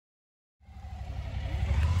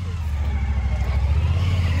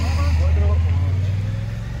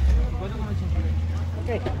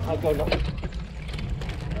go.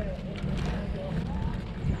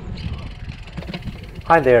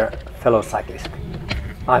 Hi there, fellow cyclists.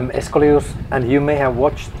 I'm Escolius, and you may have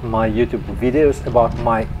watched my YouTube videos about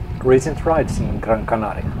my recent rides in Gran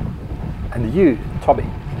Canaria. And you, Toby,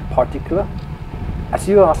 in particular, as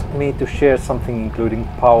you asked me to share something including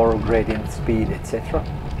power, gradient, speed, etc.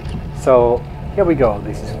 So here we go,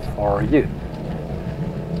 this is for you.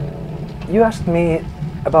 You asked me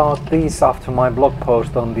about these after my blog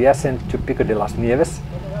post on the ascent to Pico de las Nieves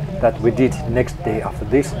that we did next day after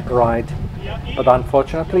this ride, but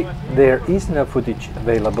unfortunately there is no footage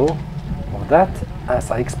available of that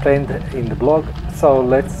as I explained in the blog, so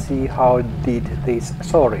let's see how did this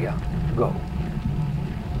Soria go.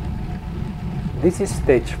 This is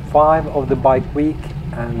stage 5 of the bike week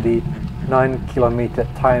and the 9-kilometer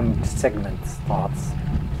timed segment starts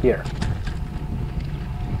here.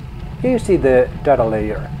 Here you see the data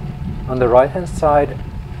layer. On the right hand side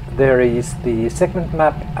there is the segment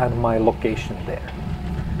map and my location there.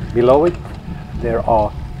 Below it there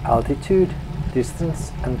are altitude,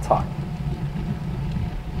 distance and time.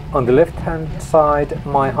 On the left hand side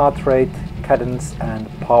my heart rate, cadence and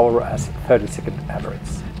power as 30-second average.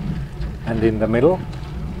 And in the middle,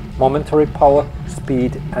 momentary power,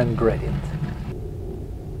 speed and gradient.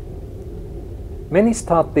 Many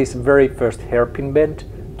start this very first hairpin bend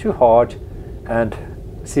too hard and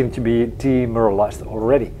seem to be demoralized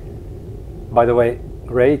already. By the way,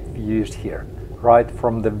 great views here, right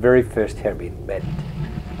from the very first hairpin bend.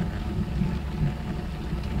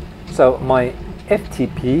 So my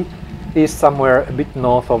FTP is somewhere a bit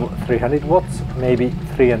north of 300 watts, maybe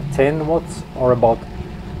 310 watts or about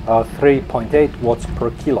 3.8 watts per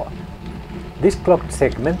kilo. This clocked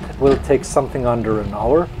segment will take something under an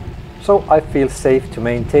hour, so I feel safe to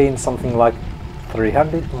maintain something like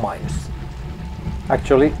 300 minus.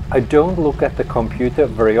 Actually, I don't look at the computer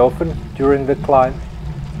very often during the climb.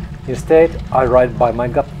 Instead, I ride by my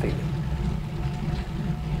gut feeling.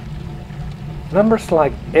 Numbers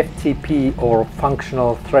like FTP or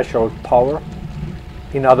functional threshold power,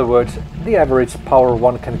 in other words, the average power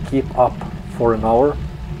one can keep up for an hour,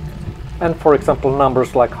 and for example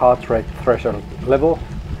numbers like heart rate threshold level,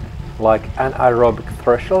 like anaerobic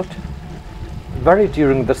threshold, vary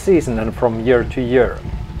during the season and from year to year.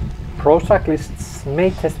 Pro cyclists may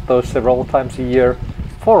test those several times a year.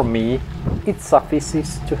 For me, it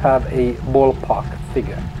suffices to have a ballpark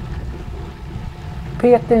figure.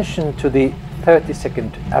 Pay attention to the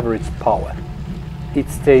 30-second average power. It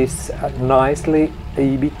stays nicely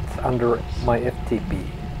a bit under my FTP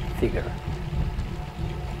figure.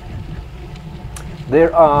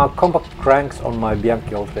 There are compact cranks on my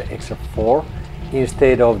Bianchi Ultra XF4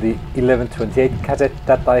 instead of the 1128 cassette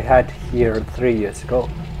that I had here 3 years ago.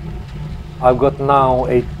 I've got now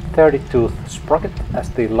a 30-tooth sprocket as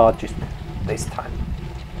the largest this time.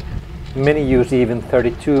 Many use even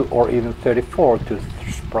 32 or even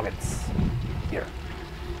 34-tooth sprockets here.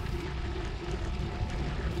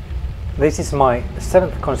 This is my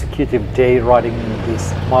 7th consecutive day riding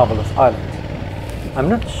this marvelous island. I'm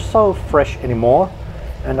not so fresh anymore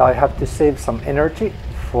and I have to save some energy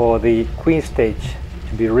for the Queen stage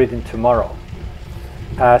to be ridden tomorrow.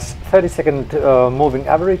 As 30-second moving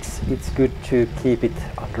average, it's good to keep it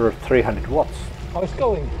under 300 watts. How it's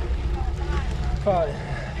going? Fine.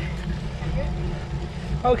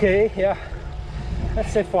 Okay, yeah.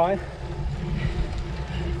 Let's say fine.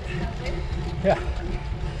 Yeah.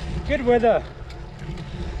 Good weather.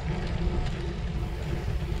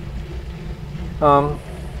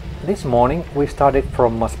 This morning we started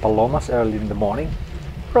from Maspalomas early in the morning,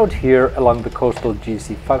 rode here along the coastal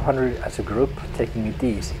GC 500 as a group, taking it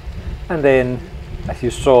easy. And then, as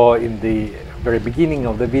you saw in the very beginning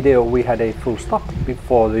of the video, we had a full stop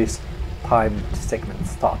before this timed segment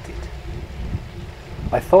started.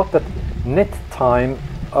 I thought that net time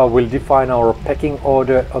will define our pecking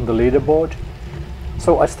order on the leaderboard,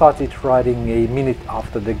 so I started riding a minute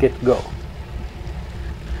after the get-go.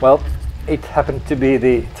 Well, it happened to be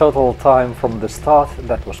the total time from the start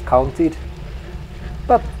that was counted,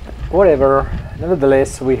 but whatever,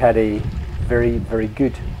 nevertheless we had a very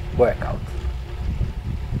good workout.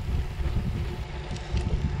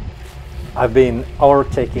 I've been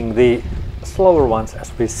overtaking the slower ones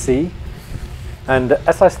as we see, and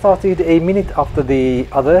as I started a minute after the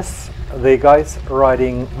others, the guys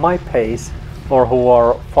riding my pace or who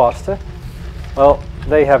are faster, well,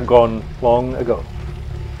 they have gone long ago.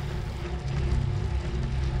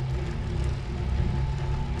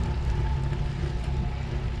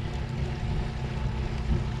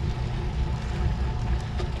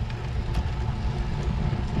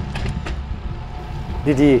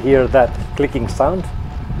 Did you hear that clicking sound?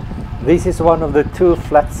 This is one of the two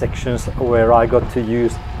flat sections where I got to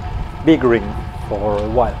use big ring for a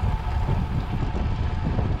while.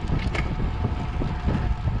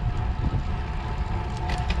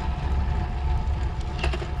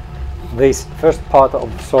 This first part of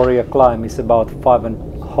Soria climb is about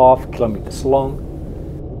 5.5 kilometers long,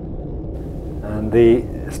 and the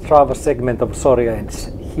Strava segment of Soria ends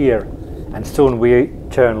here, and soon we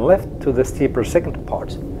turn left to the steeper second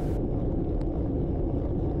part.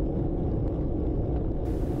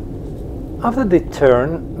 After the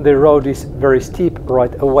turn, the road is very steep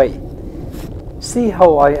right away. See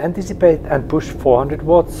how I anticipate and push 400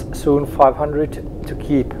 watts, soon 500 to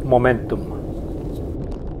keep momentum.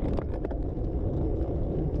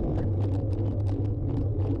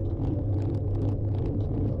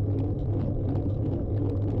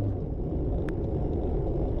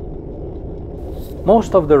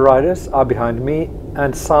 Most of the riders are behind me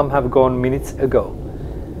and some have gone minutes ago.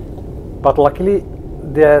 But luckily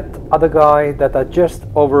that other guy that I just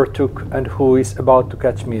overtook and who is about to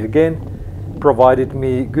catch me again provided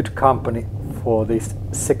me good company for this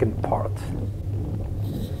second part.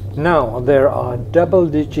 Now there are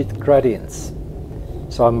double-digit gradients,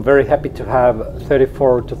 so I'm very happy to have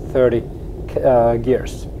 34 to 30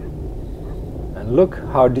 gears. And look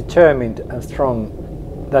how determined and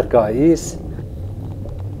strong that guy is.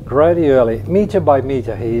 Gradually, meter by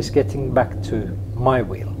meter, he is getting back to my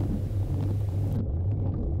wheel.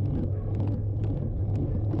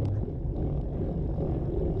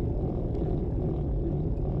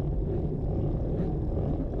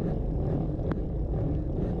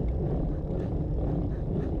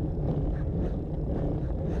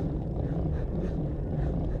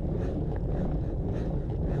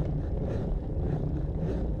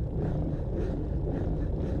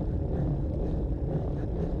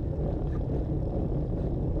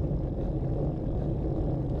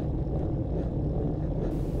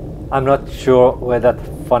 I'm not sure where that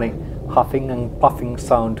funny huffing and puffing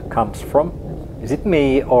sound comes from. Is it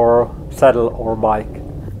me or saddle or bike?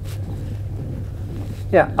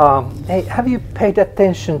 Yeah, hey, have you paid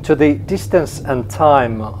attention to the distance and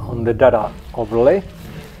time on the data overlay?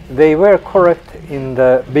 They were correct in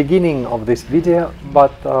the beginning of this video,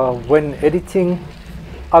 but when editing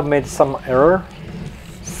I've made some error.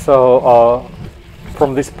 So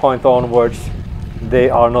from this point onwards they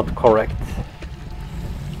are not correct.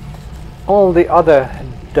 All the other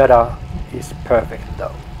data is perfect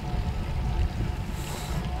though.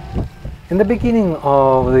 In the beginning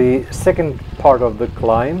of the second part of the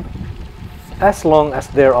climb, as long as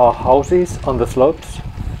there are houses on the slopes,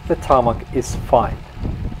 the tarmac is fine.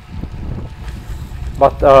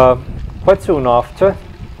 But quite soon after,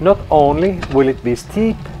 not only will it be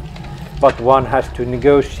steep, but one has to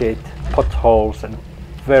negotiate potholes and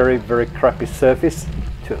very crappy surface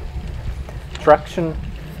too. Traction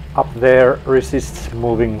up there resists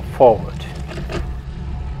moving forward.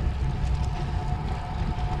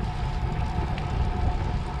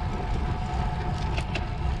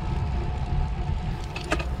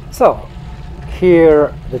 So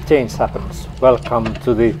here the change happens. Welcome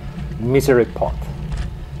to the misery pot.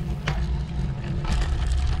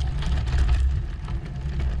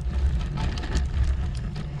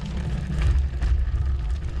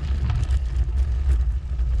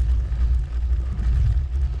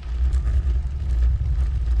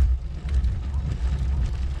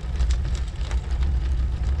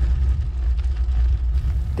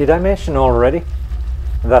 Did I mention already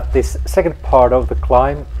that this second part of the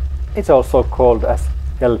climb is also called as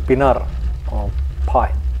El Pinar, or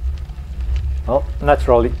pine? Well,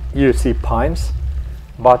 naturally you see pines,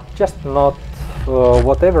 but just not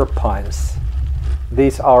whatever pines.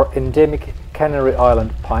 These are endemic Canary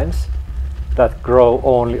Island pines that grow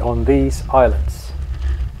only on these islands.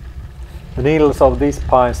 The needles of these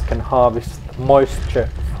pines can harvest moisture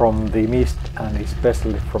from the mist and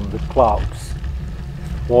especially from the clouds.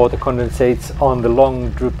 Water condensates on the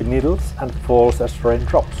long droopy needles and falls as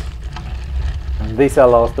raindrops. And this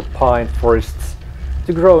allows the pine forests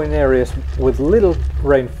to grow in areas with little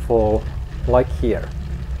rainfall, like here,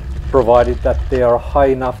 provided that they are high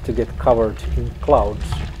enough to get covered in clouds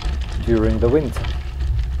during the winter.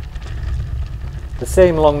 The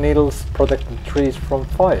same long needles protect the trees from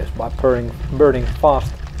fires by burning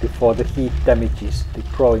fast before the heat damages the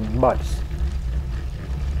growing buds.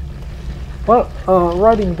 Well,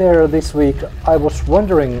 riding there this week, I was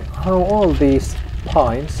wondering how all these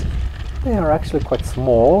pines, they are actually quite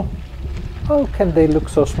small. How can they look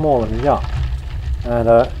so small and young? And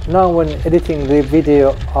now when editing the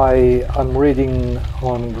video, I'm reading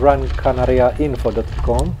on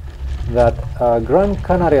GranCanariaInfo.com that Gran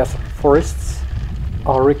Canaria's forests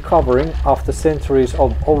are recovering after centuries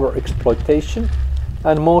of overexploitation,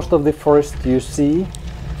 and most of the forest you see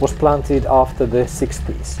was planted after the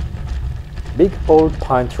 60s. Big old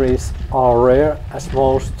pine trees are rare, as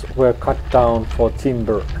most were cut down for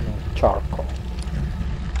timber and charcoal.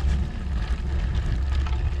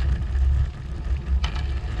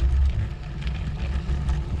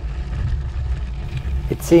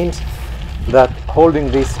 It seems that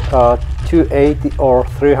holding this 280 or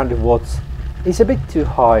 300 watts is a bit too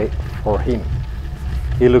high for him.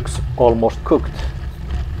 He looks almost cooked.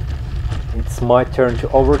 It's my turn to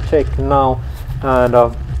overtake now, and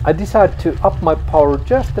I decide to up my power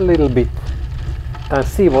just a little bit and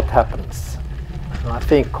see what happens. I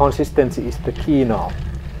think consistency is the key now.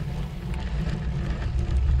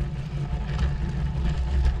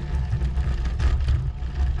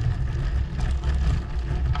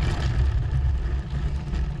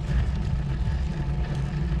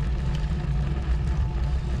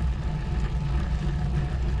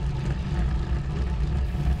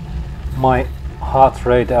 My heart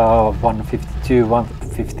rate of 152,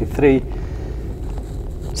 153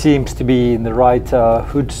 seems to be in the right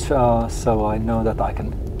hoods, so I know that I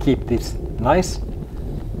can keep this nice.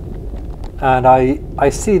 And I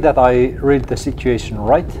see that I read the situation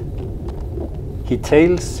right. He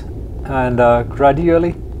tails, and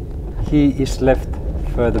gradually he is left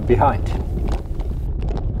further behind.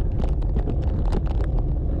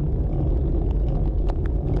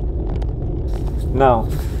 Now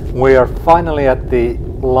we are finally at the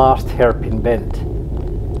last hairpin bend.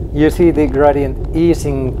 You see the gradient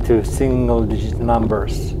easing to single-digit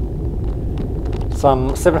numbers.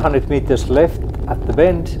 Some 700 meters left at the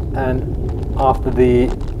bend, and after the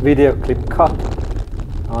video clip cut,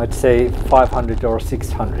 I'd say 500 or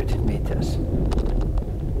 600 meters.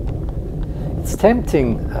 It's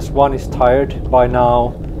tempting, as one is tired by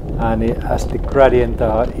now and as the gradient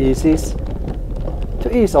eases,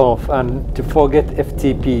 to ease off and to forget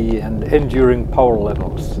FTP and enduring power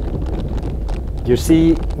levels. You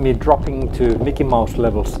see me dropping to Mickey Mouse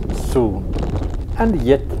levels soon, and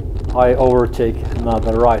yet I overtake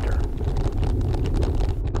another rider.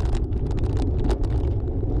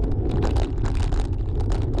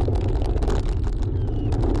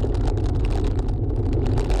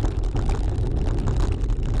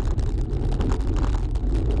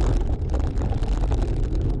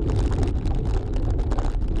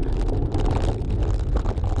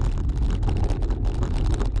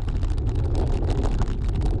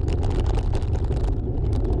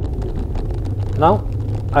 Now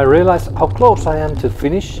I realize how close I am to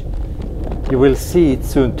finish. You will see it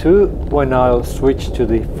soon too when I'll switch to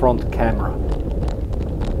the front camera.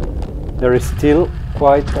 There is still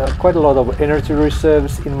quite a lot of energy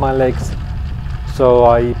reserves in my legs, so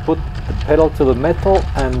I put the pedal to the metal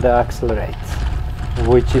and accelerate,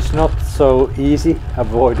 which is not so easy,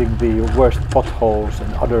 avoiding the worst potholes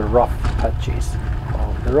and other rough patches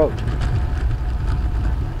of the road.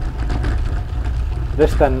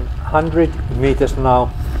 Less than 100 meters now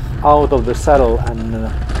out of the saddle and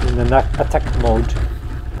in an attack mode,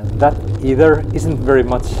 and that either isn't very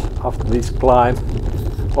much after this climb,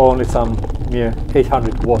 only some mere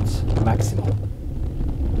 800 watts maximum.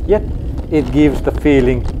 Yet it gives the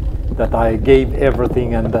feeling that I gave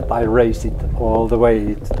everything and that I raced it all the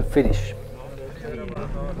way to the finish.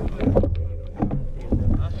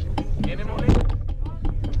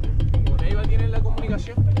 ¿Tienen la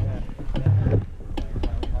comunicación?